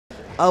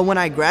When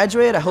I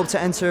graduate, I hope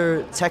to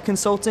enter tech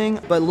consulting,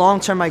 but long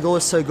term my goal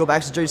is to go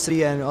back to Jersey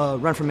City and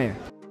run for mayor.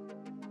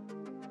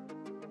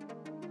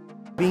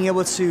 Being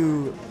able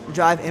to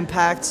drive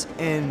impact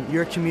in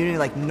your community,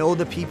 like know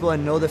the people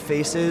and know the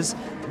faces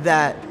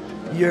that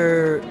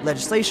your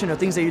legislation or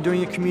things that you're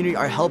doing in your community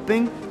are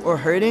helping or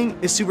hurting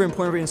is super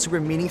important and super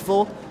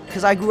meaningful.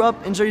 Because I grew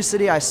up in Jersey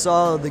City, I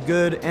saw the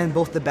good and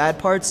both the bad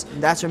parts.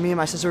 That's where me and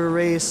my sister were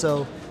raised,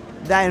 so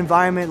that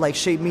environment like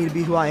shaped me to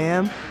be who I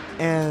am.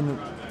 And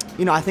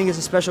you know, I think it's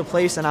a special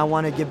place and I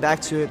want to give back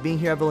to it. Being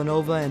here at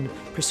Villanova and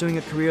pursuing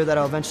a career that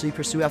I'll eventually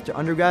pursue after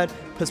undergrad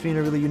puts me in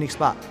a really unique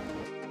spot.